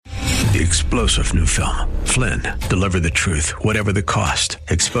the explosive new film, Flynn, Deliver the Truth, Whatever the Cost,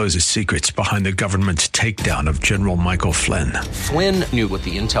 exposes secrets behind the government's takedown of General Michael Flynn. Flynn knew what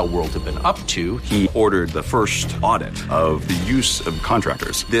the intel world had been up to. He ordered the first audit of the use of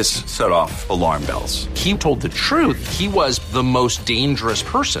contractors. This set off alarm bells. He told the truth. He was the most dangerous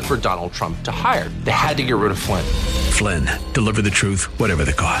person for Donald Trump to hire. They had to get rid of Flynn. Flynn, Deliver the Truth, Whatever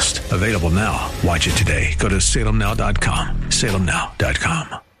the Cost. Available now. Watch it today. Go to salemnow.com.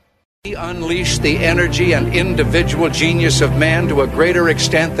 salemnow.com. We unleash the energy and individual genius of man to a greater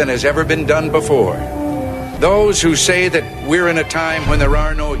extent than has ever been done before. Those who say that we're in a time when there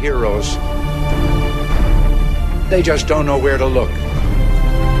are no heroes, they just don't know where to look.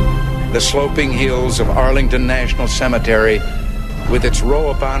 The sloping hills of Arlington National Cemetery, with its row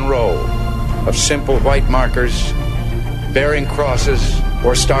upon row of simple white markers bearing crosses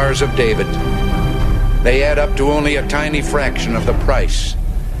or stars of David, they add up to only a tiny fraction of the price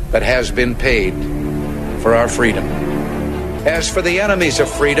that has been paid for our freedom. As for the enemies of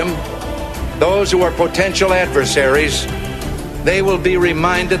freedom, those who are potential adversaries, they will be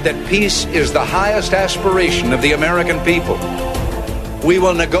reminded that peace is the highest aspiration of the American people. We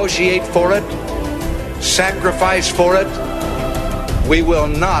will negotiate for it, sacrifice for it. We will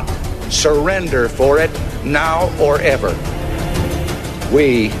not surrender for it now or ever.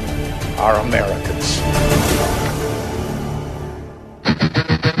 We are Americans.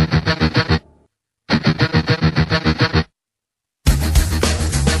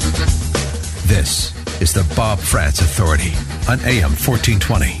 This is the Bob Frantz Authority on AM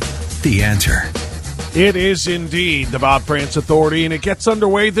 1420. The Answer. It is indeed the Bob Frantz Authority, and it gets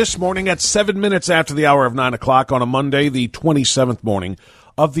underway this morning at 7 minutes after the hour of 9 o'clock on a Monday, the 27th morning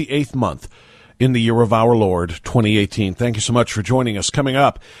of the 8th month in the year of our Lord, 2018. Thank you so much for joining us. Coming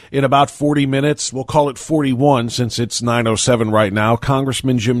up in about 40 minutes, we'll call it 41 since it's 9:07 right now,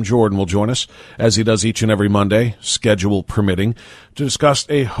 Congressman Jim Jordan will join us, as he does each and every Monday, schedule permitting, to discuss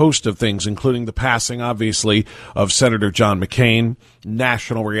a host of things, including the passing, obviously, of Senator John McCain,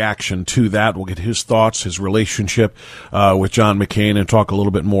 national reaction to that. We'll get his thoughts, his relationship with John McCain, and talk a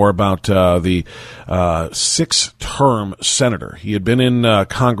little bit more about the six-term senator. He had been in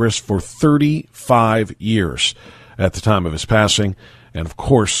Congress for 35 years at the time of his passing. And, of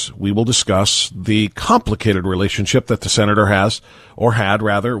course, we will discuss the complicated relationship that the senator has, or had,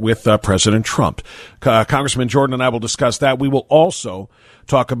 rather, with President Trump. Congressman Jordan and I will discuss that. We will also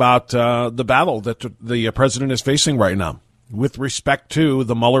talk about the battle that the president is facing right now with respect to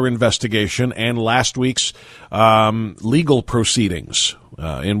the Mueller investigation and last week's legal proceedings,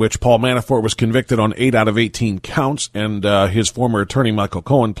 in which Paul Manafort was convicted on 8 out of 18 counts, and his former attorney, Michael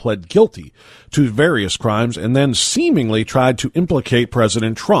Cohen, pled guilty to various crimes and then seemingly tried to implicate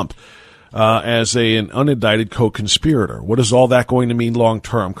President Trump as an unindicted co-conspirator. What is all that going to mean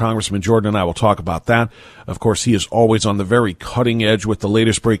long-term? Congressman Jordan and I will talk about that. Of course, he is always on the very cutting edge with the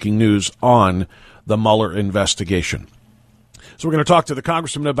latest breaking news on the Mueller investigation. So we're going to talk to the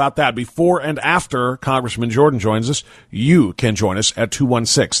congressman about that. Before and after Congressman Jordan joins us, you can join us at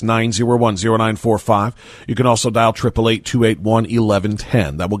 216-901-0945. You can also dial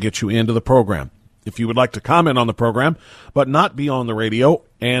 888-281-1110. That will get you into the program. If you would like to comment on the program, but not be on the radio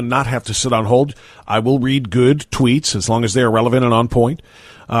and not have to sit on hold, I will read good tweets as long as they are relevant and on point.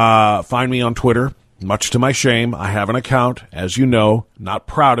 Find me on Twitter. Much to my shame, I have an account, as you know, not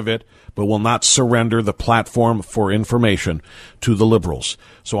proud of it, but will not surrender the platform for information to the liberals.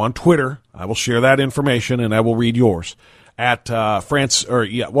 So on Twitter, I will share that information and I will read yours at France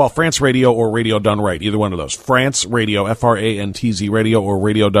Radio or Radio Done Right, either one of those. France Radio, FRANTZ Radio, or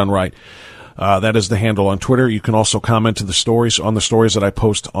Radio Done Right. That is the handle on Twitter. You can also comment to the stories that I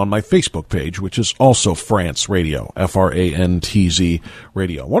post on my Facebook page, which is also France Radio, FRANTZ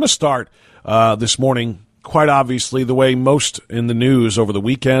Radio. I want to start this morning, quite obviously, the way most in the news over the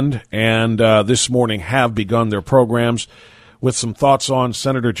weekend and this morning have begun their programs, with some thoughts on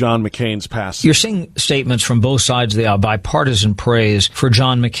Senator John McCain's passing. You're seeing statements from both sides of the aisle, bipartisan praise for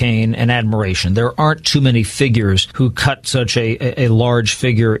John McCain and admiration. There aren't too many figures who cut such a large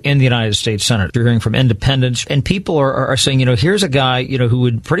figure in the United States Senate. You're hearing from independents, and people are saying, here's a guy, who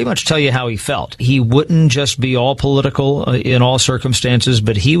would pretty much tell you how he felt. He wouldn't just be all political in all circumstances,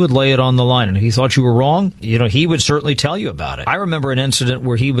 but he would lay it on the line. And if he thought you were wrong, he would certainly tell you about it. I remember an incident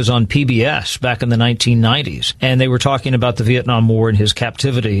where he was on PBS back in the 1990s, and they were talking about the Vietnam War and his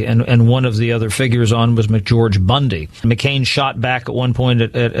captivity, and one of the other figures on was McGeorge Bundy. McCain shot back at one point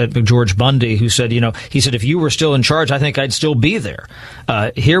at McGeorge Bundy, who said, he said, if you were still in charge, I think I'd still be there.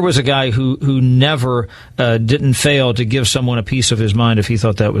 Here was a guy who never didn't fail to give someone a piece of his mind if he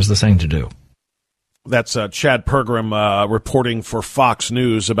thought that was the thing to do. That's Chad Pergram reporting for Fox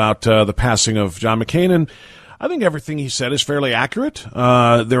News about the passing of John McCain, and I think everything he said is fairly accurate.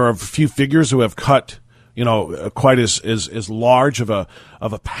 There are a few figures who have cut, quite as large of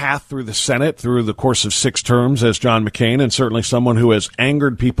a path through the Senate through the course of 6 terms as John McCain, and certainly someone who has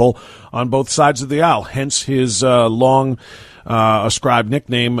angered people on both sides of the aisle. Hence his long ascribed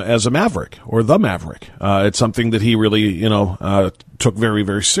nickname as a Maverick or the Maverick. It's something that he really, took very,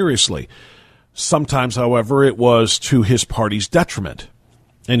 very seriously. Sometimes, however, it was to his party's detriment.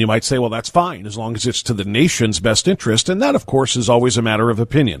 And you might say, well, that's fine, as long as it's to the nation's best interest. And that, of course, is always a matter of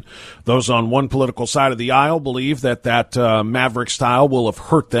opinion. Those on one political side of the aisle believe that Maverick style will have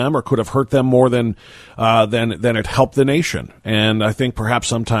hurt them or could have hurt them more than it helped the nation. And I think perhaps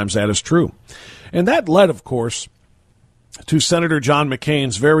sometimes that is true. And that led, of course, to Senator John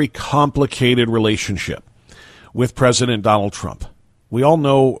McCain's very complicated relationship with President Donald Trump. We all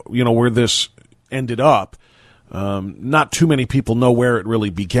know, where this ended up. Not too many people know where it really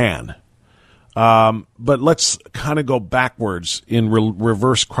began. But let's kind of go backwards in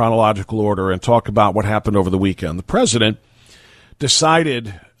reverse chronological order and talk about what happened over the weekend. The president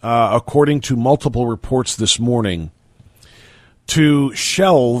decided, according to multiple reports this morning, to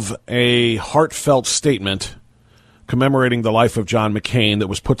shelve a heartfelt statement commemorating the life of John McCain that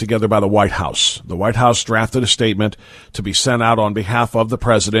was put together by the White House. The White House drafted a statement to be sent out on behalf of the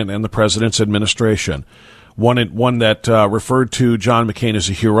president and the president's administration. One that referred to John McCain as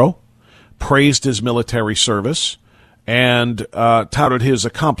a hero, praised his military service, and touted his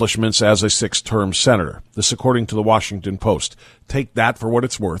accomplishments as a 6-term senator. This according to the Washington Post. Take that for what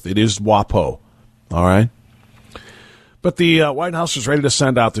it's worth. It is WAPO. All right? But the White House was ready to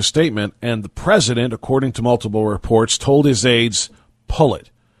send out this statement, and the president, according to multiple reports, told his aides, pull it.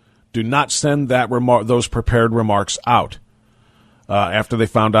 Do not send those prepared remarks out. After they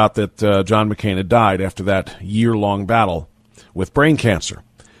found out that John McCain had died after that year-long battle with brain cancer.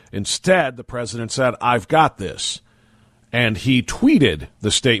 Instead, the president said, I've got this. And he tweeted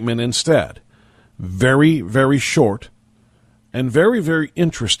the statement instead. Very, very short and very, very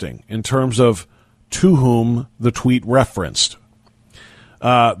interesting in terms of to whom the tweet referenced.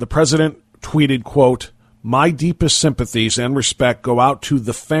 The president tweeted, quote, my deepest sympathies and respect go out to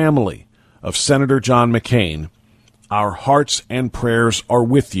the family of Senator John McCain. Our hearts and prayers are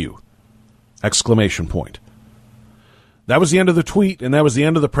with you! Exclamation point. That was the end of the tweet, and that was the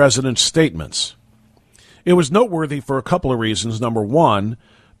end of the president's statements. It was noteworthy for a couple of reasons. Number one,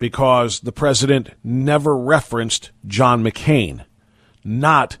 because the president never referenced John McCain,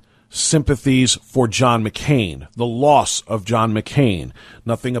 not sympathies for John McCain, the loss of John McCain,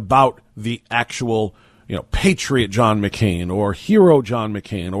 nothing about the actual, patriot John McCain or hero John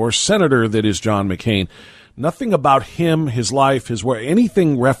McCain or senator that is John McCain. Nothing about him, his life, his work,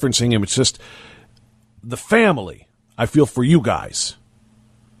 anything referencing him. It's just the family. I feel for you guys.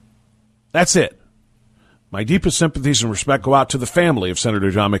 That's it. My deepest sympathies and respect go out to the family of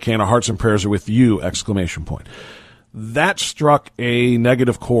Senator John McCain. Our hearts and prayers are with you! Exclamation point. That struck a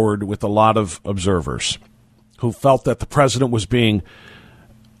negative chord with a lot of observers who felt that the president was being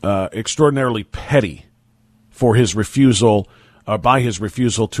extraordinarily petty for his refusal, by his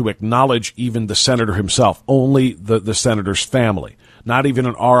refusal to acknowledge even the senator himself, only the senator's family, not even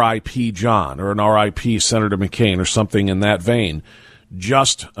an R.I.P. John or an R.I.P. Senator McCain or something in that vein,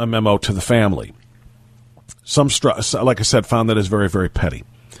 just a memo to the family. Some, like I said, found that as very, very petty.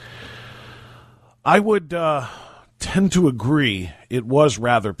 I would tend to agree it was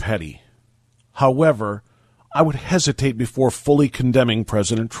rather petty. However, I would hesitate before fully condemning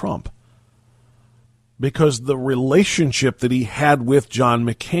President Trump, because the relationship that he had with John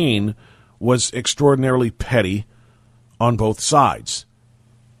McCain was extraordinarily petty on both sides.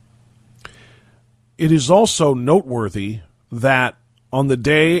 It is also noteworthy that on the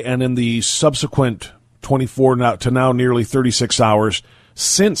day and in the subsequent 24 to now nearly 36 hours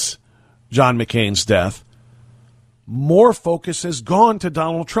since John McCain's death, more focus has gone to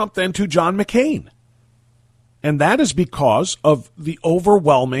Donald Trump than to John McCain. And that is because of the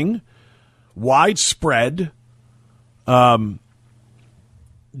overwhelming, widespread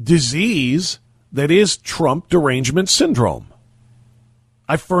disease that is Trump derangement syndrome.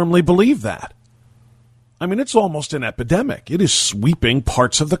 I firmly believe that. I mean, it's almost an epidemic. It is sweeping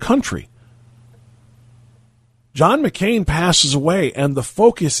parts of the country. John McCain passes away, and the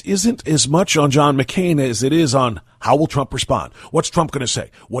focus isn't as much on John McCain as it is on how will Trump respond? What's Trump going to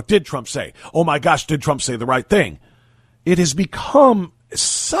say? What did Trump say? Oh my gosh, did Trump say the right thing? It has become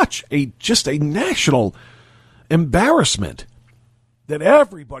such just a national embarrassment that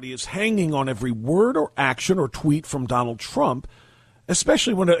everybody is hanging on every word or action or tweet from Donald Trump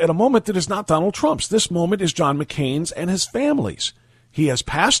especially when at a moment that is not Donald Trump's. This moment is John McCain's and his family's. He has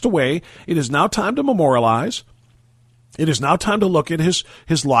passed away. It is now time to memorialize. It is now time to look at his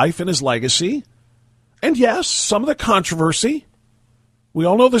life and his legacy. And yes, some of the controversy. We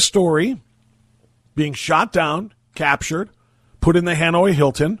all know the story. Being shot down, captured, put in the Hanoi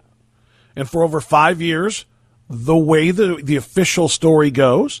Hilton, and for over 5 years, the way the official story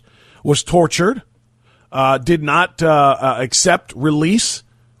goes, was tortured, did not accept release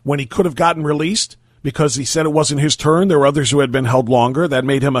when he could have gotten released because he said it wasn't his turn. There were others who had been held longer. That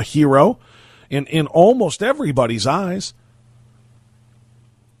made him a hero in almost everybody's eyes.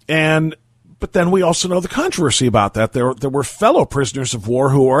 But then we also know the controversy about that. There were fellow prisoners of war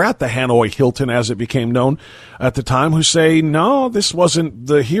who were at the Hanoi Hilton, as it became known at the time, who say, no, this wasn't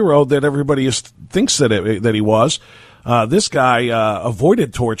the hero that everybody thinks that he was. This guy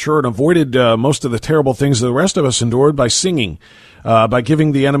avoided torture and avoided most of the terrible things that the rest of us endured by singing, by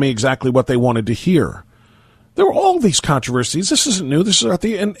giving the enemy exactly what they wanted to hear. There were all these controversies. This isn't new. This is at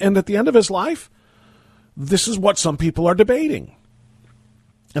the end, and at the end of his life, this is what some people are debating.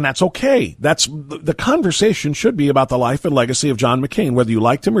 And that's okay. That's the conversation should be about the life and legacy of John McCain, whether you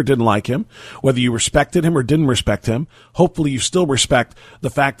liked him or didn't like him, whether you respected him or didn't respect him. Hopefully you still respect the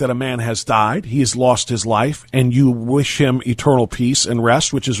fact that a man has died, he has lost his life, and you wish him eternal peace and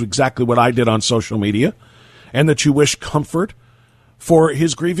rest, which is exactly what I did on social media, and that you wish comfort for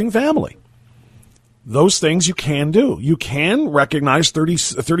his grieving family. Those things you can do. You can recognize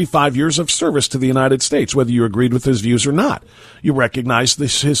 35 years of service to the United States, whether you agreed with his views or not. You recognize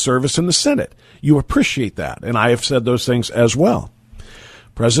his service in the Senate. You appreciate that, and I have said those things as well.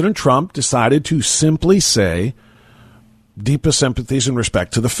 President Trump decided to simply say, deepest sympathies and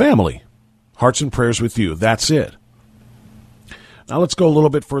respect to the family. Hearts and prayers with you. That's it. Now let's go a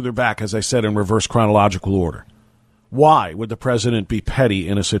little bit further back, as I said, in reverse chronological order. Why would the president be petty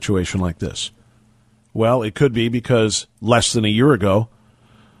in a situation like this? Well, it could be because less than a year ago,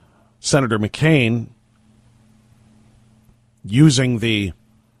 Senator McCain, using the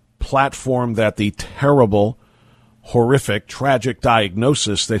platform that the terrible, horrific, tragic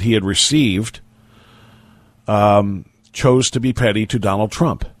diagnosis that he had received, chose to be petty to Donald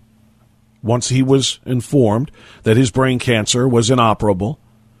Trump. Once he was informed that his brain cancer was inoperable,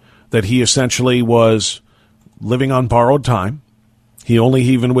 that he essentially was living on borrowed time, he only,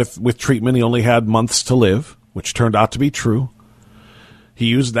 even with treatment, he only had months to live, which turned out to be true. He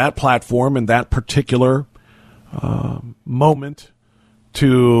used that platform and that particular moment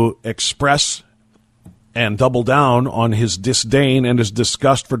to express and double down on his disdain and his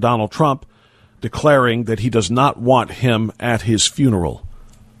disgust for Donald Trump, declaring that he does not want him at his funeral.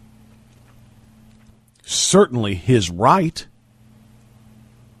 Certainly his right,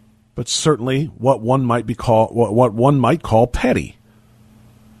 but certainly what one might call petty.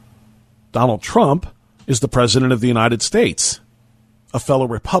 Donald Trump is the president of the United States, a fellow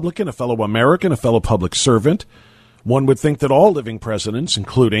Republican, a fellow American, a fellow public servant. One would think that all living presidents,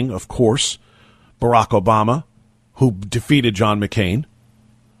 including, of course, Barack Obama, who defeated John McCain,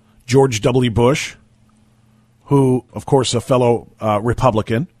 George W. Bush, who, of course, a fellow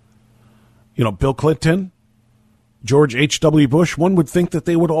Republican, Bill Clinton, George H.W. Bush, one would think that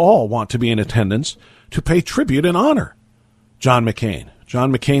they would all want to be in attendance to pay tribute and honor John McCain.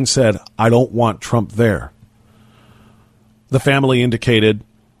 John McCain said, I don't want Trump there. The family indicated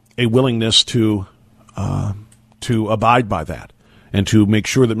a willingness to abide by that and to make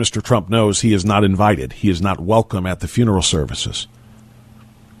sure that Mr. Trump knows he is not invited. He is not welcome at the funeral services.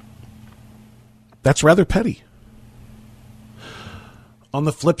 That's rather petty. On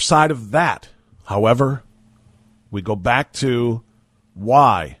the flip side of that, however, we go back to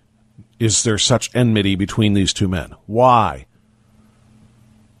why is there such enmity between these two men? Why?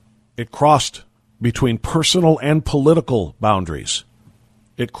 It crossed between personal and political boundaries.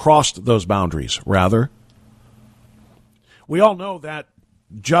 It crossed those boundaries, rather. We all know that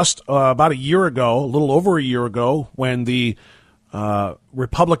just about a year ago, a little over a year ago, when the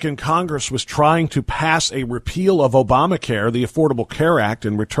Republican Congress was trying to pass a repeal of Obamacare, the Affordable Care Act,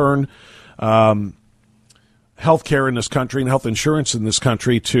 and return health care in this country and health insurance in this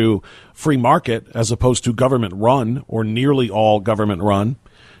country to free market as opposed to government run, or nearly all government run,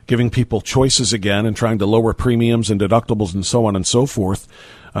 giving people choices again and trying to lower premiums and deductibles and so on and so forth.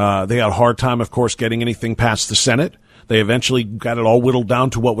 They had a hard time, of course, getting anything past the Senate. They eventually got it all whittled down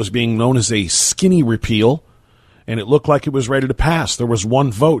to what was being known as a skinny repeal, and it looked like it was ready to pass. There was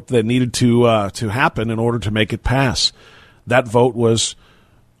one vote that needed to happen in order to make it pass. That vote was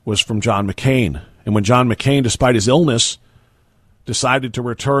from John McCain. And when John McCain, despite his illness, decided to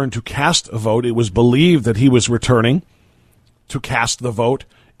return to cast a vote, it was believed that he was returning to cast the vote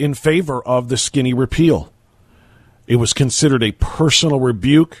in favor of the skinny repeal. It was considered a personal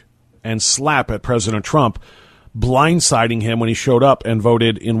rebuke and slap at President Trump, blindsiding him when he showed up and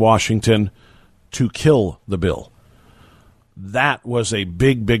voted in Washington to kill the bill. That was a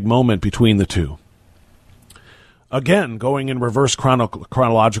big, big moment between the two. Again, going in reverse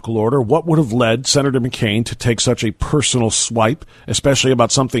chronological order, what would have led Senator McCain to take such a personal swipe, especially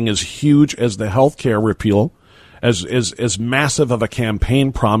about something as huge as the health care repeal, as massive of a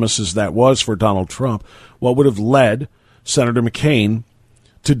campaign promise as that was for Donald Trump? What would have led Senator McCain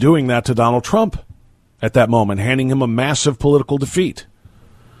to doing that to Donald Trump at that moment, handing him a massive political defeat?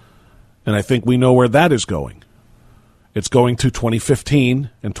 And I think we know where that is going. It's going to 2015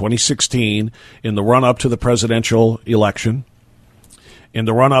 and 2016 in the run-up to the presidential election, in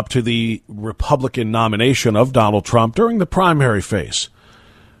the run-up to the Republican nomination of Donald Trump during the primary phase,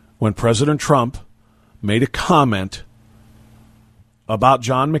 when President Trump made a comment about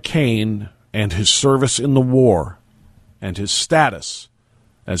John McCain and his service in the war and his status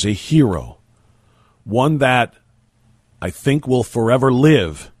as a hero, one that I think will forever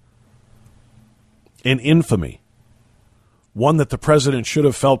live in infamy, one that the president should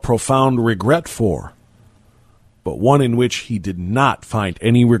have felt profound regret for, but one in which he did not find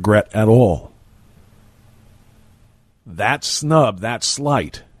any regret at all. That snub, that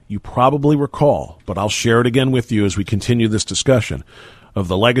slight, you probably recall, but I'll share it again with you as we continue this discussion of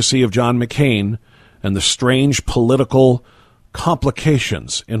the legacy of John McCain and the strange political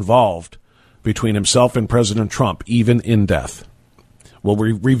complications involved between himself and President Trump, even in death. We'll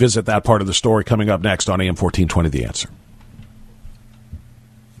revisit that part of the story coming up next on AM 1420, The Answer.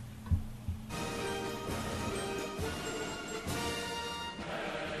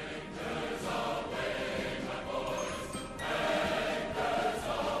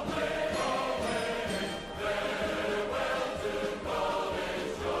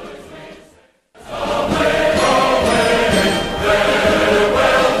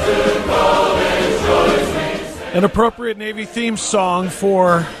 An appropriate Navy theme song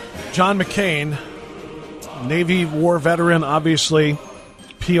for John McCain, Navy war veteran, obviously,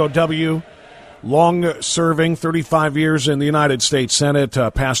 POW, long-serving, 35 years in the United States Senate,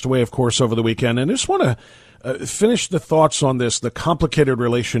 passed away, of course, over the weekend. And I just want to finish the thoughts on this, the complicated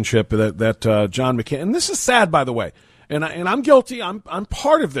relationship that John McCain, and this is sad, by the way, and I'm guilty, I'm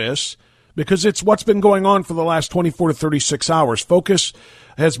part of this, because it's what's been going on for the last 24 to 36 hours. Focus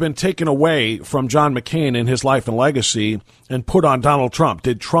has been taken away from John McCain and his life and legacy and put on Donald Trump.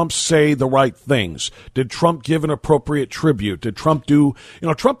 Did Trump say the right things? Did Trump give an appropriate tribute? Did Trump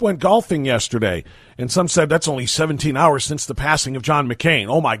Trump went golfing yesterday, and some said that's only 17 hours since the passing of John McCain.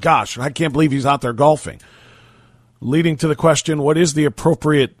 Oh my gosh, I can't believe he's out there golfing. Leading to the question, what is the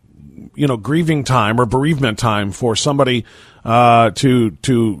appropriate grieving time or bereavement time for somebody to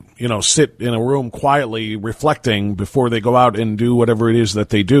sit in a room quietly reflecting before they go out and do whatever it is that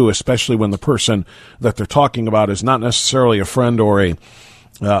they do, especially when the person that they're talking about is not necessarily a friend or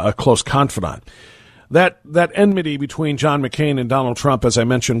a close confidant. That enmity between John McCain and Donald Trump, as I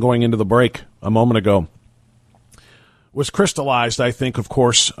mentioned going into the break a moment ago, was crystallized, I think, of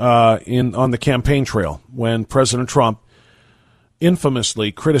course, on the campaign trail when President Trump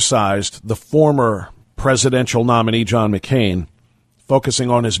infamously criticized the former presidential nominee, John McCain, focusing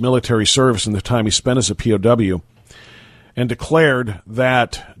on his military service and the time he spent as a POW, and declared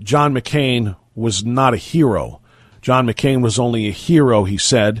that John McCain was not a hero. John McCain was only a hero, he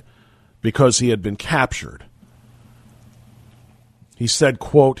said, because he had been captured. He said,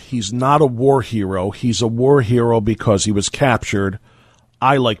 quote, "He's not a war hero. He's a war hero because he was captured.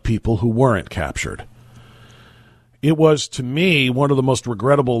 I like people who weren't captured." It was, to me, one of the most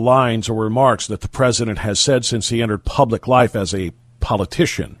regrettable lines or remarks that the president has said since he entered public life as a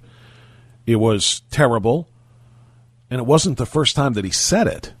politician. It was terrible, and it wasn't the first time that he said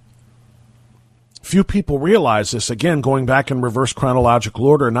it. Few people realize this. Again, going back in reverse chronological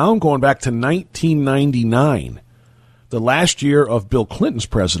order, now I'm going back to 1999, the last year of Bill Clinton's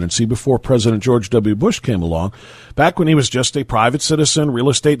presidency before President George W. Bush came along, back when he was just a private citizen, real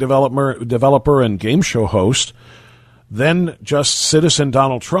estate developer, and game show host. Then just citizen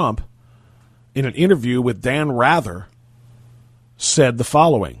Donald Trump, in an interview with Dan Rather, said the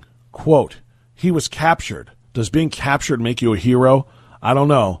following, quote, "He was captured. Does being captured make you a hero? I don't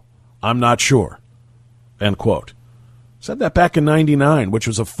know. I'm not sure." End quote. Said that back in 99, which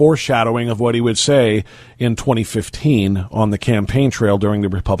was a foreshadowing of what he would say in 2015 on the campaign trail during the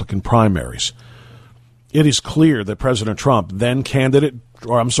Republican primaries. It is clear that President Trump, then just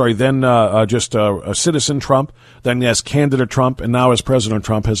a citizen Trump, then as candidate Trump, and now as President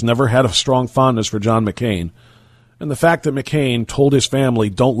Trump, has never had a strong fondness for John McCain And the fact that McCain told his family,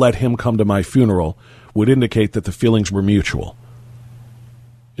 don't let him come to my funeral, would indicate that the feelings were mutual.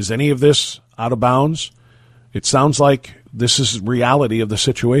 Is any of this out of bounds? It sounds like this is reality of the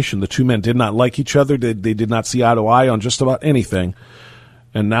situation. The two men did not like each other. They did not see eye to eye on just about anything.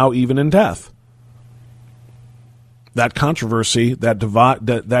 And now even in death. That controversy,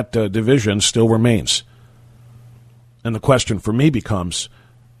 that division still remains. And the question for me becomes,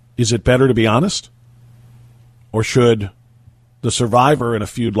 is it better to be honest? Or should the survivor in a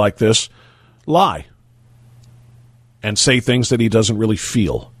feud like this lie and say things that he doesn't really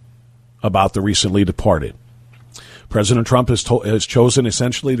feel about the recently departed? President Trump has chosen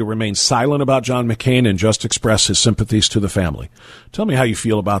essentially to remain silent about John McCain and just express his sympathies to the family. Tell me how you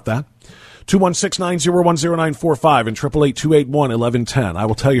feel about that. 216-901-0945 and 888-281-1110. I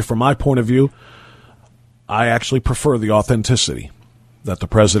will tell you from my point of view, I actually prefer the authenticity that the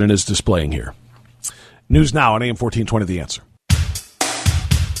president is displaying here. News now on AM 1420, The Answer.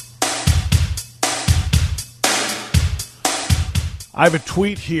 I have a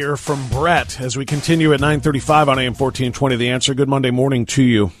tweet here from Brett as we continue at 9:35 on AM 1420, The Answer. Good Monday morning to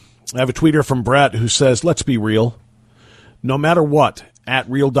you. I have a tweet here from Brett who says, let's be real. No matter what at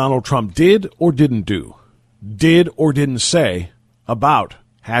real Donald Trump did or didn't do, did or didn't say about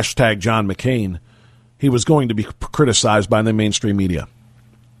hashtag John McCain, he was going to be criticized by the mainstream media.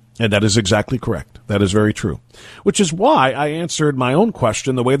 And that is exactly correct. That is very true. Which is why I answered my own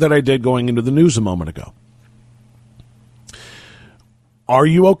question the way that I did going into the news a moment ago. Are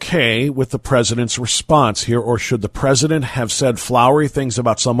you okay with the president's response here, or should the president have said flowery things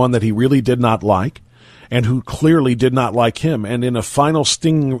about someone that he really did not like and who clearly did not like him, and in a final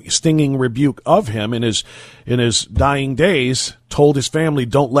stinging rebuke of him in his dying days told his family,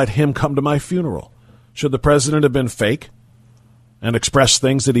 don't let him come to my funeral? Should the president have been fake and expressed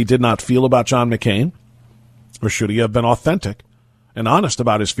things that he did not feel about John McCain? Or should he have been authentic and honest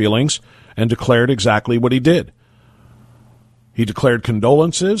about his feelings and declared exactly what he did? He declared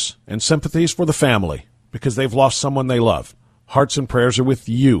condolences and sympathies for the family because they've lost someone they love. Hearts and prayers are with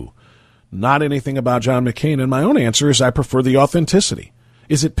you. Not anything about John McCain. And my own answer is I prefer the authenticity.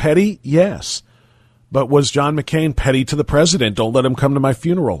 Is it petty? Yes. But was John McCain petty to the president? Don't let him come to my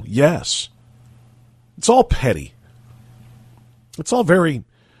funeral. Yes. It's all petty. It's all very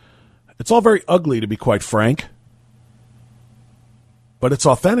ugly, to be quite frank. But it's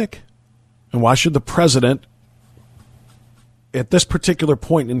authentic. And why should the president, at this particular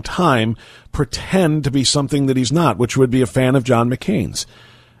point in time, pretend to be something that he's not, which would be a fan of John McCain's?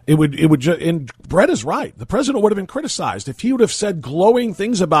 And Brett is right. The president would have been criticized. If he would have said glowing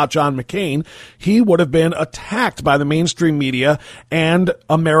things about John McCain, he would have been attacked by the mainstream media and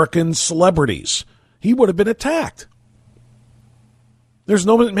American celebrities. He would have been attacked.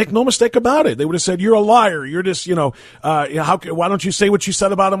 Make no mistake about it. They would have said, you're a liar. You're just, why don't you say what you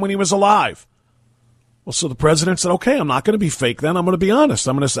said about him when he was alive? Well, so the president said, okay, I'm not going to be fake then. I'm going to be honest.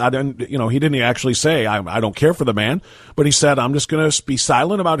 He didn't actually say, I don't care for the man, but he said, I'm just going to be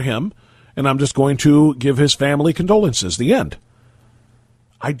silent about him, and I'm just going to give his family condolences. The end.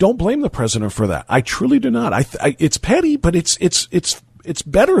 I don't blame the president for that. I truly do not. It's petty, but it's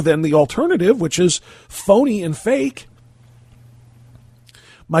better than the alternative, which is phony and fake.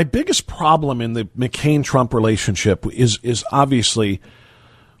 My biggest problem in the McCain-Trump relationship is obviously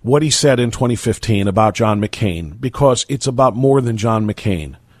what he said in 2015 about John McCain, because it's about more than John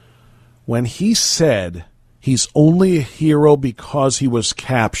McCain. When he said he's only a hero because he was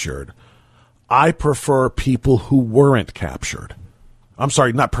captured, I prefer people who weren't captured. I'm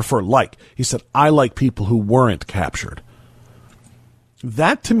sorry, not prefer, like. He said, I like people who weren't captured.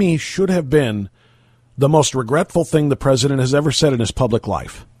 That, to me, should have been the most regretful thing the president has ever said in his public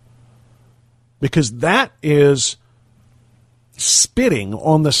life. Because that is spitting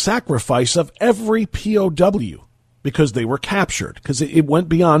on the sacrifice of every POW because they were captured, because it went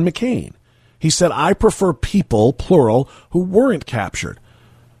beyond McCain. He said, I prefer people, plural, who weren't captured,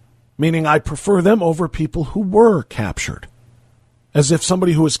 meaning I prefer them over people who were captured, as if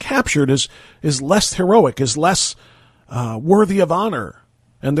somebody who was captured is less heroic, is less worthy of honor,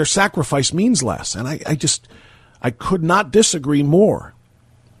 and their sacrifice means less. And I could not disagree more.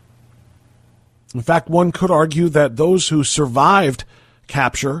 In fact, one could argue that those who survived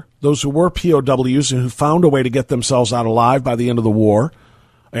capture, those who were POWs and who found a way to get themselves out alive by the end of the war,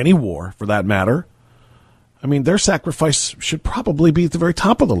 any war for that matter, I mean, their sacrifice should probably be at the very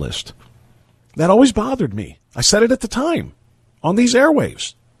top of the list. That always bothered me. I said it at the time on these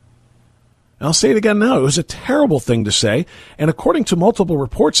airwaves. And I'll say it again now. It was a terrible thing to say. And according to multiple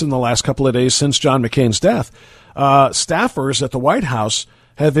reports in the last couple of days since John McCain's death, staffers at the White House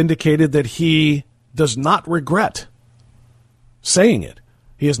have indicated that he does not regret saying it.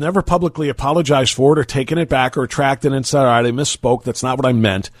 He has never publicly apologized for it or taken it back or retracted and said, all right, I misspoke. That's not what I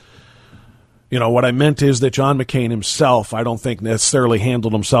meant. You know, what I meant is that John McCain himself, I don't think necessarily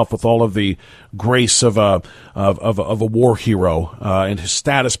handled himself with all of the grace of a war hero, and his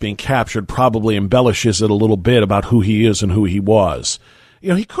status being captured probably embellishes it a little bit about who he is and who he was. You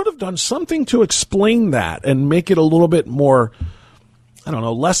know, he could have done something to explain that and make it a little bit more, I don't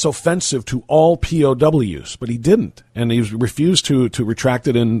know, less offensive to all POWs, but he didn't, and he refused to retract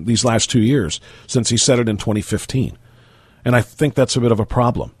it in these last 2 years since he said it in 2015, and I think that's a bit of a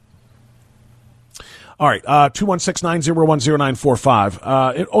problem. All right,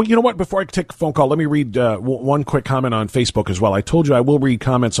 216-901-0945. Oh, you know what? Before I take a phone call, let me read one quick comment on Facebook as well. I told you I will read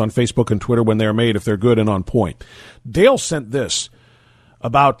comments on Facebook and Twitter when they're made if they're good and on point. Dale sent this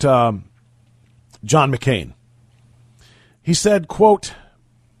about John McCain. He said, quote,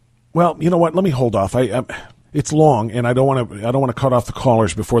 well, you know what? Let me hold off. It's long, and I don't want to cut off the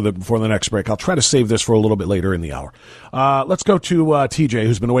callers before the next break. I'll try to save this for a little bit later in the hour. Let's go to TJ,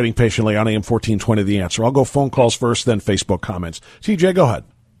 who's been waiting patiently on AM 1420. The Answer. I'll go phone calls first, then Facebook comments. TJ, go ahead.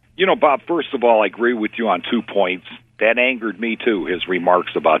 You know, Bob. First of all, I agree with you on 2 points. That angered me too. His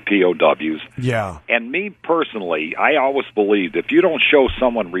remarks about POWs. Yeah. And me personally, I always believed if you don't show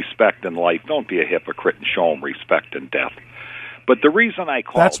someone respect in life, don't be a hypocrite and show them respect in death. But the reason I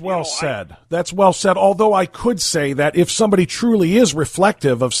called... That's well said. That's well said. Although I could say that if somebody truly is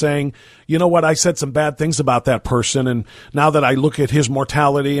reflective of saying, you know what, I said some bad things about that person, and now that I look at his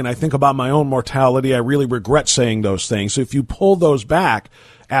mortality and I think about my own mortality, I really regret saying those things. If you pull those back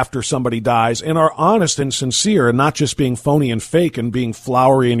after somebody dies and are honest and sincere and not just being phony and fake and being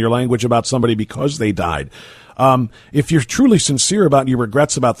flowery in your language about somebody because they died... if you're truly sincere about your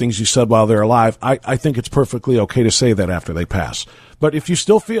regrets about things you said while they're alive, I think it's perfectly okay to say that after they pass. But if you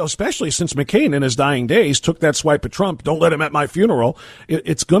still feel, especially since McCain in his dying days took that swipe at Trump, don't let him at my funeral,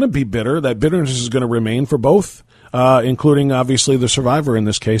 it's going to be bitter. That bitterness is going to remain for both, including obviously the survivor in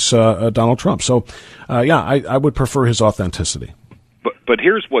this case, Donald Trump. So, I would prefer his authenticity. But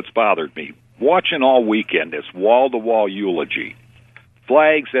here's what's bothered me. Watching all weekend this wall-to-wall eulogy.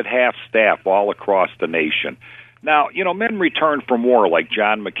 Flags at half-staff all across the nation. Now, you know, men return from war like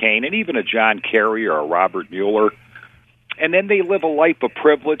John McCain and even a John Kerry or a Robert Mueller, and then they live a life of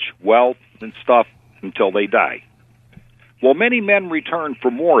privilege, wealth, and stuff until they die. Well, many men return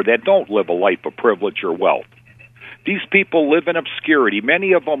from war that don't live a life of privilege or wealth. These people live in obscurity.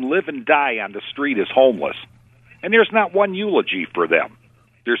 Many of them live and die on the street as homeless, and there's not one eulogy for them.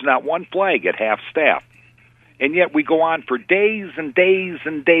 There's not one flag at half-staff. And yet we go on for days and days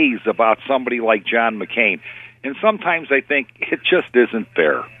and days about somebody like John McCain. And sometimes I think it just isn't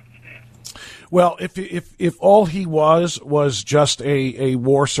fair. Well, if all he was just a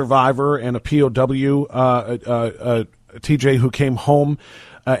war survivor and a POW, TJ, who came home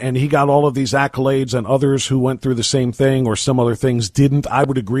and he got all of these accolades and others who went through the same thing or similar things didn't, I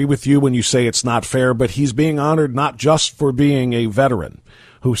would agree with you when you say it's not fair. But he's being honored not just for being a veteran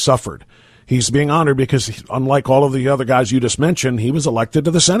who suffered. He's being honored because, unlike all of the other guys you just mentioned, he was elected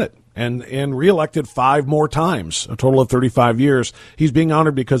to the Senate and reelected 5 more times, a total of 35 years. He's being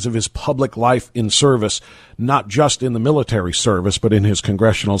honored because of his public life in service, not just in the military service, but in his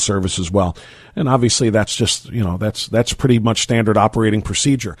congressional service as well. And obviously that's just, you know, that's pretty much standard operating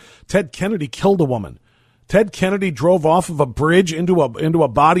procedure. Ted Kennedy killed a woman. Ted Kennedy drove off of a bridge into a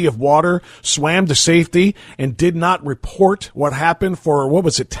body of water, swam to safety, and did not report what happened for,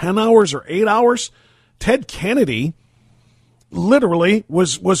 10 hours or 8 hours? Ted Kennedy literally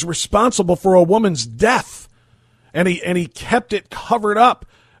was responsible for a woman's death, and he kept it covered up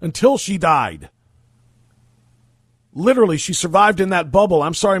until she died. Literally, she survived in that bubble.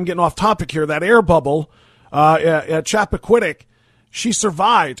 I'm sorry I'm getting off topic here. That air bubble at Chappaquiddick. She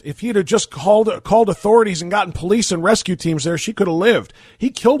survived. If he'd have just called authorities and gotten police and rescue teams there, she could have lived. He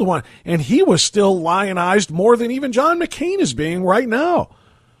killed one, and he was still lionized more than even John McCain is being right now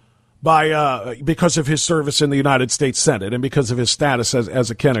because of his service in the United States Senate and because of his status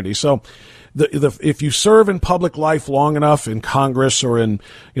as a Kennedy. So if you serve in public life long enough in Congress or in,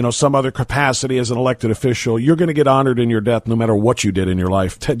 you know, some other capacity as an elected official, you're going to get honored in your death no matter what you did in your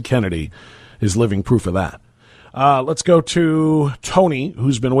life. Ted Kennedy is living proof of that. Let's go to Tony,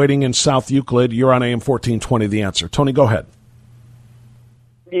 who's been waiting in South Euclid. You're on AM 1420, The Answer. Tony, go ahead.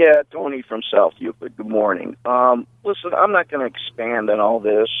 Yeah, Tony from South Euclid. Good morning. Listen, I'm not going to expand on all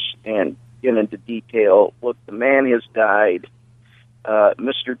this and get into detail. Look, the man has died.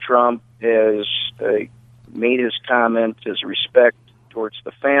 Mr. Trump has made his comment, his respect towards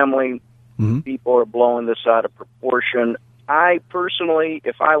the family. Mm-hmm. People are blowing this out of proportion. I personally,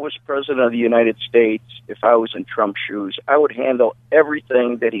 if I was president of the United States, if I was in Trump's shoes, I would handle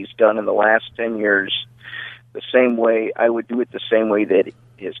everything that he's done in the last 10 years the same way. I would do it the same way that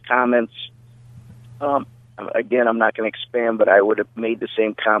his comments, again, I'm not going to expand, but I would have made the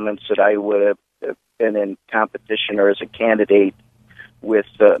same comments that I would have been in competition or as a candidate with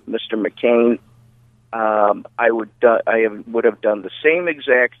Mr. McCain. I would have done the same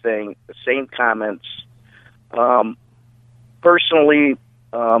exact thing, the same comments. Personally,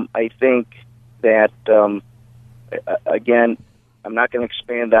 I think that, again, I'm not going to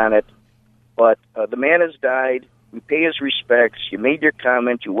expand on it, but the man has died. We pay his respects. You made your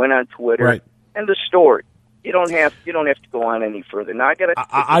comment. You went on Twitter. Right. End of story. You don't have to go on any further. Now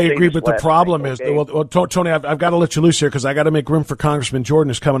I agree, but the problem is, okay? well, Tony, I've got to let you loose here because I got to make room for Congressman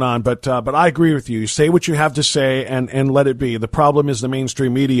Jordan who's coming on. But I agree with you. You say what you have to say and let it be. The problem is the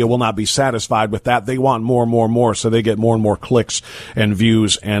mainstream media will not be satisfied with that. They want more and more and more, so they get more and more clicks and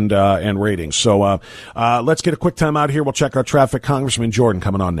views and ratings. So let's get a quick time out here. We'll check our traffic. Congressman Jordan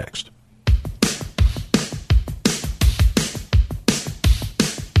coming on next.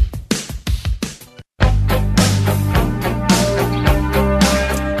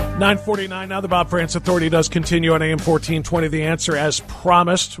 9:49 now. The Bob France Authority does continue on AM 1420. The Answer, as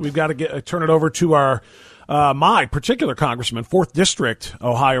promised. We've got to turn it over to our my particular congressman, 4th District,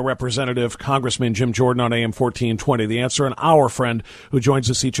 Ohio Representative Congressman Jim Jordan on AM 1420. The Answer, and our friend who joins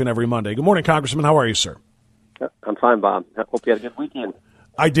us each and every Monday. Good morning, Congressman. How are you, sir? I'm fine, Bob. I hope you had a good weekend.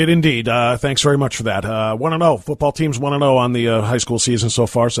 I did indeed. Thanks very much for that. 1-0. Football team's 1-0 on the high school season so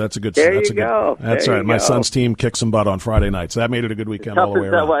far, so that's a good. There that's you a good, go. That's there right. My son's team kicked some butt on Friday night, so that made it a good weekend all the way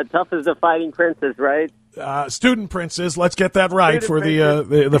around. Tough as the Fighting Princes, right? Student princes. Let's get that right for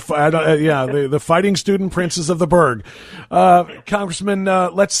the fighting student princes of the Berg. Congressman,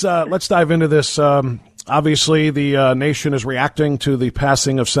 let's dive into this. Obviously, the nation is reacting to the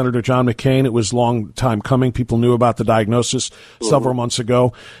passing of Senator John McCain. It was a long time coming. People knew about the diagnosis several months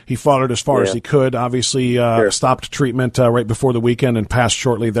ago. He fought it as far as he could. Obviously, stopped treatment right before the weekend and passed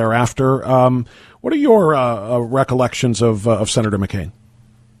shortly thereafter. What are your recollections of Senator McCain?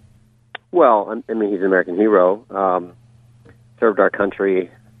 Well, I mean, he's an American hero. Served our country,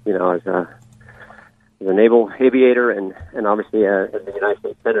 as a naval aviator and obviously as a United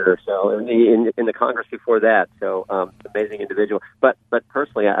States senator. So in the Congress before that. So amazing individual. But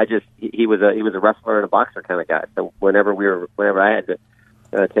personally, he was a wrestler and a boxer kind of guy. So whenever I had the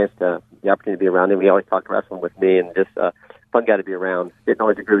opportunity to be around him, he always talked wrestling with me, and just fun guy to be around. Didn't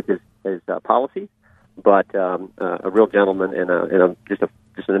always agree with his policies, but a real gentleman and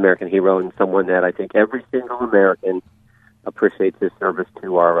just an American hero, and someone that I think every single American appreciates his service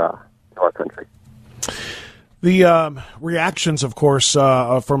to our country. The reactions, of course,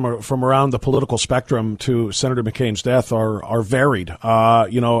 from around the political spectrum to Senator McCain's death are varied. A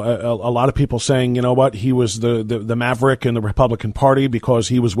lot of people saying, you know what, he was the maverick in the Republican Party because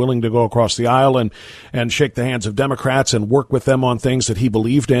he was willing to go across the aisle and shake the hands of Democrats and work with them on things that he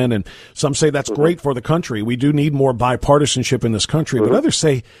believed in. And some say that's great for the country. We do need more bipartisanship in this country. But others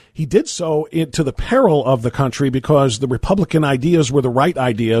say he did so to the peril of the country because the Republican ideas were the right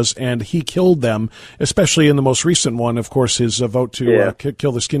ideas and he killed them, especially in the most recent one, of course, his vote to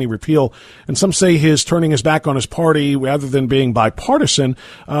kill the skinny repeal. And some say his turning his back on his party rather than being bipartisan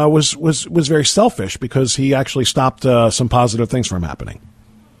was very selfish because he actually stopped some positive things from happening.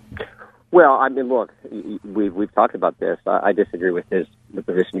 Well, I mean, look, we've talked about this. I disagree with the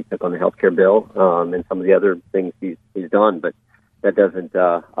position he took on the health care bill and some of the other things he's done, but that doesn't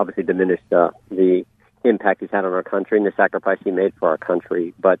obviously diminish the impact he's had on our country and the sacrifice he made for our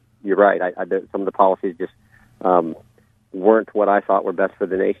country. But you're right. Some of the policies just weren't what I thought were best for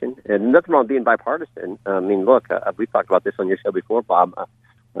the nation. And nothing wrong with being bipartisan. I mean, look, we've talked about this on your show before, Bob.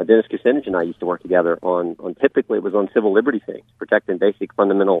 Dennis Kucinich and I used to work together on typically it was on civil liberty things, protecting basic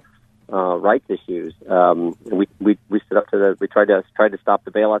fundamental rights issues. We stood up to we tried to stop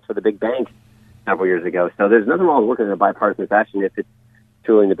the bailouts for the big banks several years ago. So there's nothing wrong with working in a bipartisan fashion if it's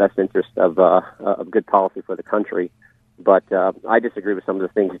truly in the best interest of good policy for the country. But I disagree with some of the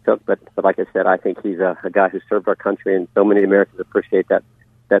things he took. But like I said, I think he's a guy who served our country, and so many Americans appreciate that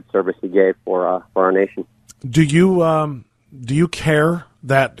service he gave for our nation. Do you care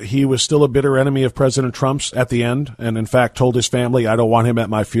that he was still a bitter enemy of President Trump's at the end, and in fact told his family, "I don't want him at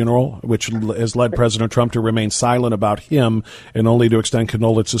my funeral," which has led President Trump to remain silent about him and only to extend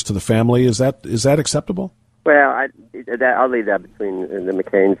condolences to the family? Is that acceptable? Well, I'll leave that between the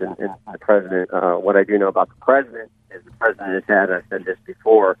McCains and the president. What I do know about the president is the president has had, I said this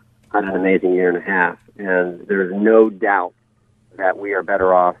before, had an amazing year and a half, and there's no doubt that we are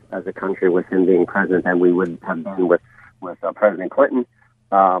better off as a country with him being president than we would have been President Clinton,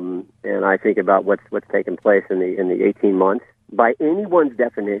 and I think about what's taken place in the 18 months. By anyone's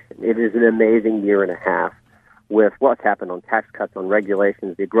definition, it is an amazing year and a half with what's happened on tax cuts, on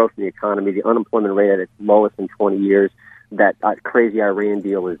regulations, the growth in the economy, the unemployment rate at its lowest in 20 years. That crazy Iran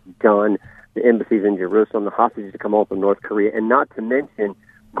deal is done. The embassies in Jerusalem, the hostages to come home from North Korea, and not to mention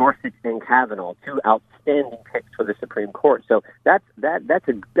Gorsuch and Kavanaugh, two outstanding picks for the Supreme Court. So that's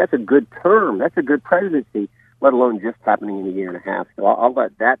a good term. That's a good presidency, let alone just happening in a year and a half. So I'll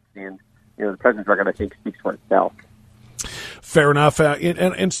let that stand. The president's record, I think, speaks for itself. Fair enough.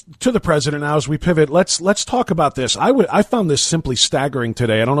 And to the president now, as we pivot, let's talk about this. I found this simply staggering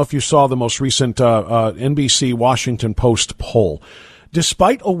today. I don't know if you saw the most recent NBC Washington Post poll.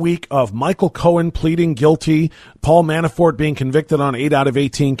 Despite a week of Michael Cohen pleading guilty, Paul Manafort being convicted on 8 out of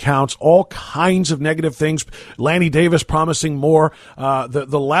 18 counts, all kinds of negative things, Lanny Davis promising more,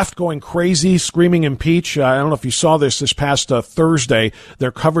 the left going crazy, screaming impeach. I don't know if you saw this past Thursday,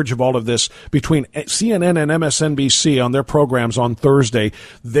 their coverage of all of this between CNN and MSNBC on their programs on Thursday.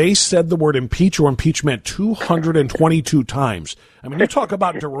 They said the word impeach or impeachment 222 times. I mean, you talk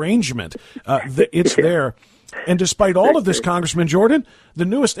about derangement. It's there. And despite all of this, Congressman Jordan, the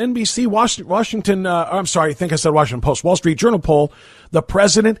newest NBC Washington, I'm sorry, I think I said Washington Post, Wall Street Journal poll, the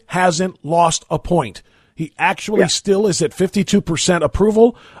president hasn't lost a point. He actually still is at 52%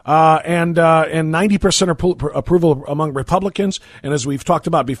 approval, and 90% approval among Republicans. And as we've talked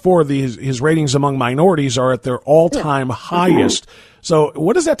about before, his ratings among minorities are at their all-time highest. So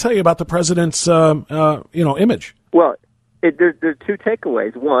what does that tell you about the president's, image? Well, there's two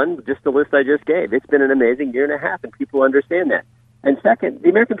takeaways. One, just the list I just gave. It's been an amazing year and a half, and people understand that. And second, the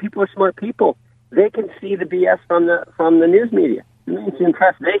American people are smart people. They can see the BS from the news media, the mainstream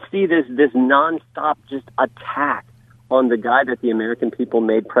press. They see this nonstop just attack on the guy that the American people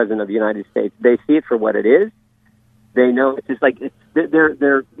made president of the United States. They see it for what it is. They know it's just like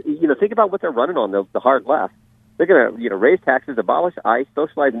they're think about what they're running on, the hard left. They're going to raise taxes, abolish ICE,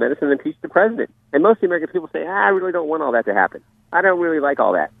 socialize medicine, and impeach the president. And most of the American people say, I really don't want all that to happen. I don't really like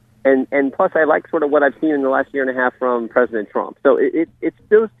all that. And plus, I like sort of what I've seen in the last year and a half from President Trump. So it's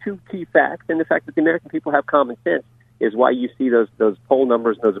those two key facts, and the fact that the American people have common sense is why you see those poll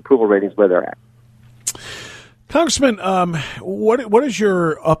numbers, those approval ratings where they're at. Congressman, what is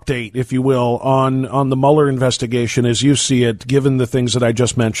your update, if you will, on the Mueller investigation as you see it, given the things that I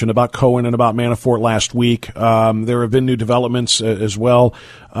just mentioned about Cohen and about Manafort last week? There have been new developments as well.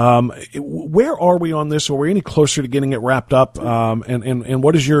 Where are we on this? Are we any closer to getting it wrapped up? And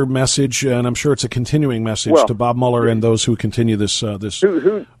what is your message? And I'm sure it's a continuing message to Bob Mueller and those who continue this witch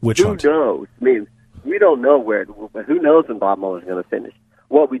hunt. Who knows? I mean, we don't know who knows when Bob Mueller is going to finish.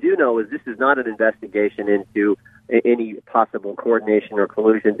 What we do know is this is not an investigation into any possible coordination or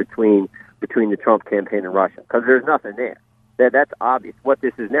collusion between the Trump campaign and Russia, because there's nothing there. That's obvious. What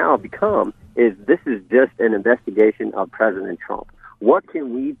this has now become is this is just an investigation of President Trump. What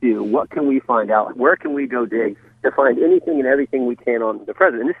can we do? What can we find out? Where can we go dig to find anything and everything we can on the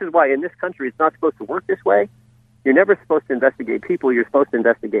president? And this is why in this country it's not supposed to work this way. You're never supposed to investigate people. You're supposed to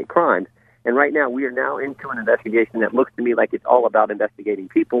investigate crimes. And right now, we are now into an investigation that looks to me like it's all about investigating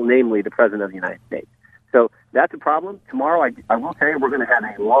people, namely the President of the United States. So that's a problem. Tomorrow, I will tell you, we're going to have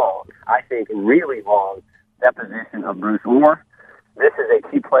a long, I think, really long deposition of Bruce Orr. This is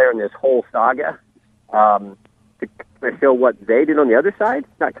a key player in this whole saga to show what they did on the other side.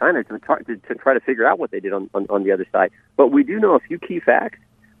 It's not kind of to try to figure out what they did on the other side. But we do know a few key facts.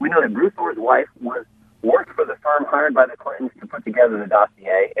 We know that Bruce Orr's wife worked for the firm hired by the Clintons to put together the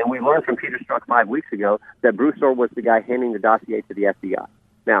dossier, and we learned from Peter Strzok 5 weeks ago that Bruce Orr was the guy handing the dossier to the FBI.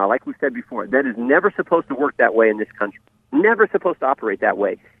 Now, like we said before, that is never supposed to work that way in this country. Never supposed to operate that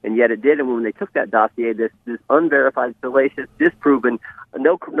way, and yet it did. And when they took that dossier, this unverified, salacious, disproven,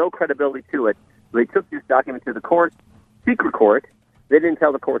 no credibility to it, they took this document to the court, secret court. They didn't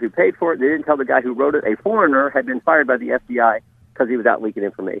tell the court who paid for it. They didn't tell the guy who wrote it. A foreigner had been fired by the FBI because he was out leaking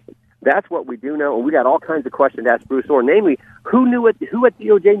information. That's what we do know, and we got all kinds of questions to ask Bruce Orr. Namely, who at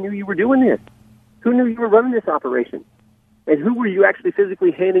DOJ knew you were doing this? Who knew you were running this operation? And who were you actually physically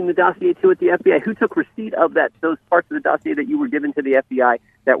handing the dossier to at the FBI? Who took receipt of those parts of the dossier that you were given to the FBI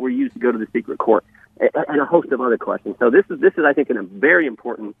that were used to go to the secret court? And a host of other questions. So this is I think, a very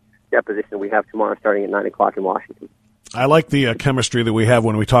important deposition we have tomorrow starting at 9 o'clock in Washington. I like the chemistry that we have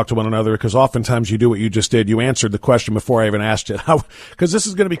when we talk to one another, because oftentimes you do what you just did. You answered the question before I even asked it. Because this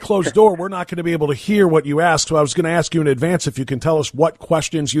is going to be closed door. We're not going to be able to hear what you asked. So I was going to ask you in advance if you can tell us what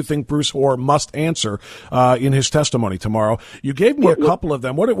questions you think Bruce Orr must answer in his testimony tomorrow. You gave me a couple of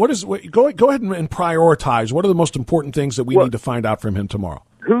them. Go ahead and prioritize. What are the most important things that we need to find out from him tomorrow?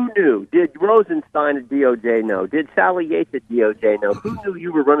 Who knew? Did Rosenstein at DOJ know? Did Sally Yates at DOJ know? Who knew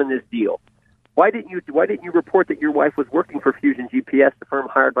you were running this deal? Why didn't you report that your wife was working for Fusion GPS, the firm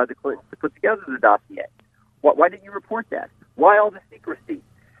hired by the Clintons to put together the dossier? Why didn't you report that? Why all the secrecy?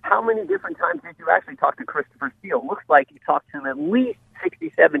 How many different times did you actually talk to Christopher Steele? Looks like you talked to him at least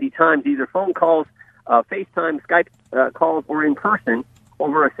 60, 70 times, either phone calls, FaceTime, Skype calls, or in person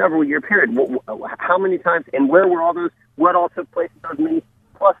over a several-year period. How many times, and where were all those, what all took place at those meetings?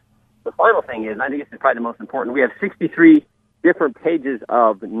 Plus, the final thing is, and I think this is probably the most important, we have 63 different pages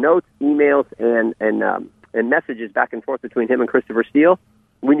of notes, emails, and messages back and forth between him and Christopher Steele.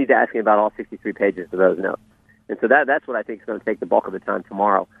 We need to ask him about all 63 pages of those notes. And so that's what I think is going to take the bulk of the time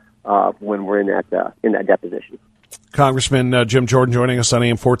tomorrow when we're in that deposition. Congressman Jim Jordan joining us on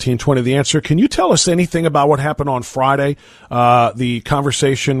AM 1420. The Answer. Can you tell us anything about what happened on Friday? The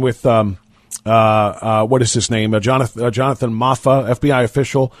conversation with what is his name? Jonathan Moffa, FBI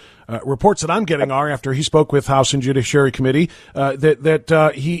official. Reports that I'm getting are after he spoke with House and Judiciary Committee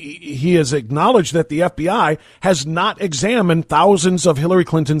that he has acknowledged that the FBI has not examined thousands of Hillary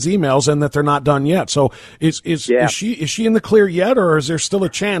Clinton's emails and that they're not done yet. So is she in the clear yet, or is there still a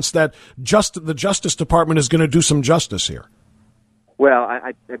chance that the Justice Department is going to do some justice here? Well,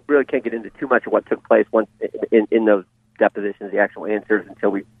 I really can't get into too much of what took place once in those depositions, the actual answers,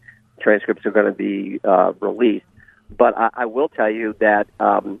 until transcripts are going to be released. But I will tell you that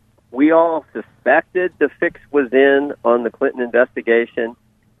we all suspected the fix was in on the Clinton investigation,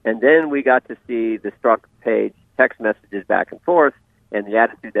 and then we got to see the Strzok-Page text messages back and forth and the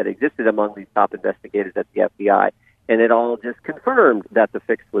attitude that existed among these top investigators at the FBI, and it all just confirmed that the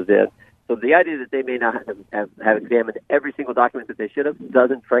fix was in. So the idea that they may not have examined every single document that they should have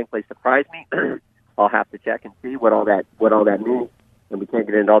doesn't, frankly, surprise me. I'll have to check and see what all that means, and we can't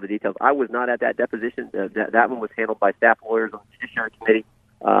get into all the details. I was not at that deposition. That one was handled by staff lawyers on the Judiciary Committee.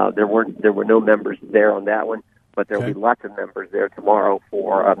 There were no members there on that one, but there will be lots of members there tomorrow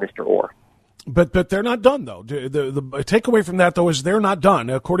for Mr. Orr. But they're not done, though. The takeaway from that, though, is they're not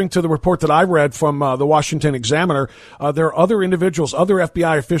done. According to the report that I read from the Washington Examiner, there are other individuals, other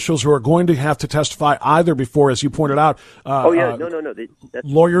FBI officials who are going to have to testify either before, as you pointed out,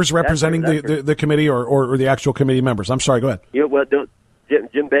 lawyers representing the committee or the actual committee members. I'm sorry, go ahead. Yeah, well,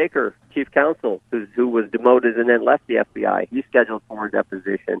 Jim Baker, chief counsel, who was demoted and then left the FBI, he's scheduled for a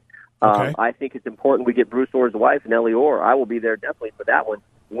deposition. Okay. I think it's important we get Bruce Orr's wife, Nellie Orr. I will be there definitely for that one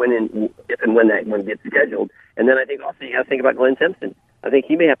if and when that one gets scheduled. And then I think also you have to think about Glenn Simpson. I think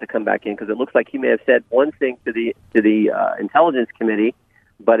he may have to come back in because it looks like he may have said one thing to the Intelligence Committee,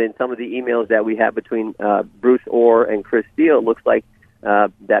 but in some of the emails that we have between Bruce Orr and Chris Steele, it looks like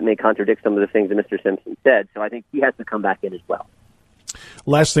that may contradict some of the things that Mr. Simpson said. So I think he has to come back in as well.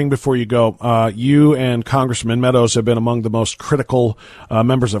 Last thing before you go, you and Congressman Meadows have been among the most critical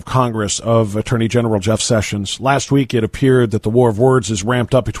members of Congress of Attorney General Jeff Sessions. Last week, it appeared that the war of words is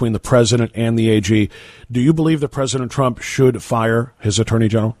ramped up between the president and the AG. Do you believe that President Trump should fire his Attorney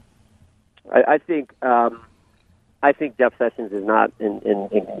General? I think Jeff Sessions is not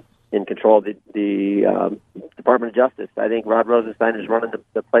in control of the Department of Justice. I think Rod Rosenstein is running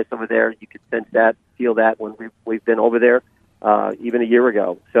the place over there. You could sense that, feel that when we've been over there. Even a year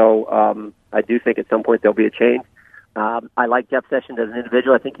ago. So I do think at some point there'll be a change. I like Jeff Sessions as an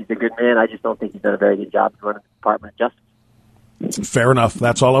individual. I think he's a good man. I just don't think he's done a very good job running the Department of Justice. Fair enough.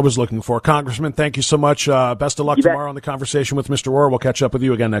 That's all I was looking for. Congressman, thank you so much. Best of luck tomorrow on the conversation with Mr. Orr. We'll catch up with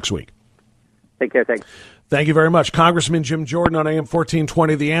you again next week. Take care. Thanks. Thank you very much. Congressman Jim Jordan on AM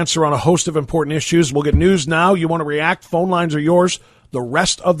 1420, The Answer on a host of important issues. We'll get news now. You want to react? Phone lines are yours the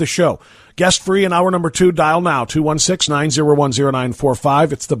rest of the show. Guest free in hour number 2. Dial now,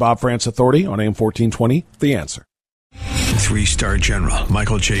 216-901-0945. It's the Bob France Authority on AM 1420, The Answer. 3-star General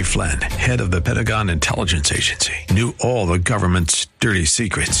Michael J. Flynn, head of the Pentagon Intelligence Agency, knew all the government's dirty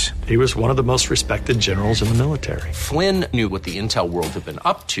secrets. He was one of the most respected generals in the military. Flynn knew what the intel world had been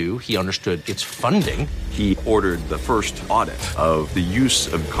up to. He understood its funding. He ordered the first audit of the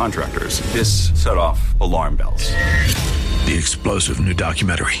use of contractors. This set off alarm bells. The explosive new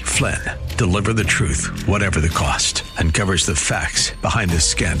documentary, Flynn, Deliver the Truth, Whatever the Cost, uncovers the facts behind this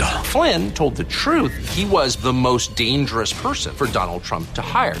scandal. Flynn told the truth. He was the most dangerous person for Donald Trump to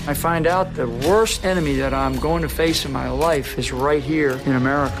hire. I find out the worst enemy that I'm going to face in my life is right here in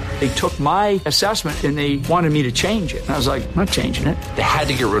America. They took my assessment and they wanted me to change it. And I was like, I'm not changing it. They had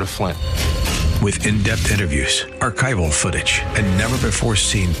to get rid of Flynn. With in-depth interviews, archival footage, and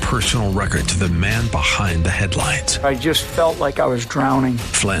never-before-seen personal records of the man behind the headlines. I just felt like I was drowning.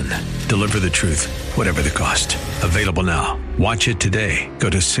 Flynn, Deliver the Truth, Whatever the Cost. Available now. Watch it today.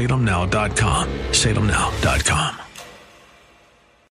 Go to salemnow.com. salemnow.com.